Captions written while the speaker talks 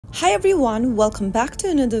Hi everyone, welcome back to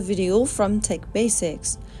another video from Tech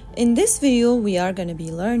Basics. In this video, we are going to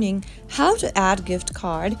be learning how to add gift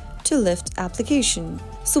card to Lyft application.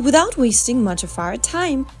 So without wasting much of our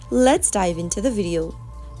time, let's dive into the video.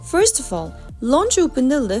 First of all, open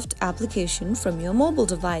the Lyft application from your mobile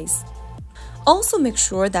device. Also make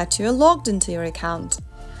sure that you're logged into your account.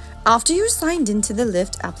 After you're signed into the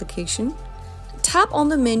Lyft application, tap on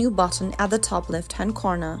the menu button at the top left-hand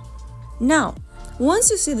corner. Now,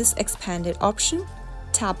 once you see this expanded option,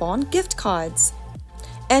 tap on Gift Cards.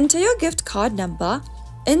 Enter your gift card number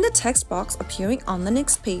in the text box appearing on the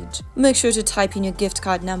next page. Make sure to type in your gift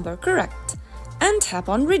card number correct and tap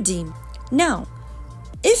on Redeem. Now,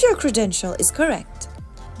 if your credential is correct,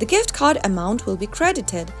 the gift card amount will be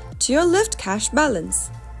credited to your Lyft cash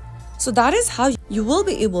balance. So that is how you will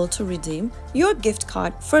be able to redeem your gift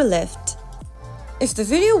card for Lyft. If the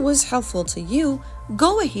video was helpful to you,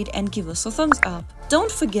 go ahead and give us a thumbs up.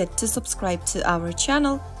 Don't forget to subscribe to our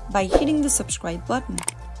channel by hitting the subscribe button.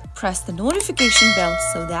 Press the notification bell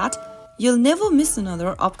so that you'll never miss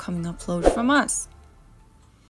another upcoming upload from us.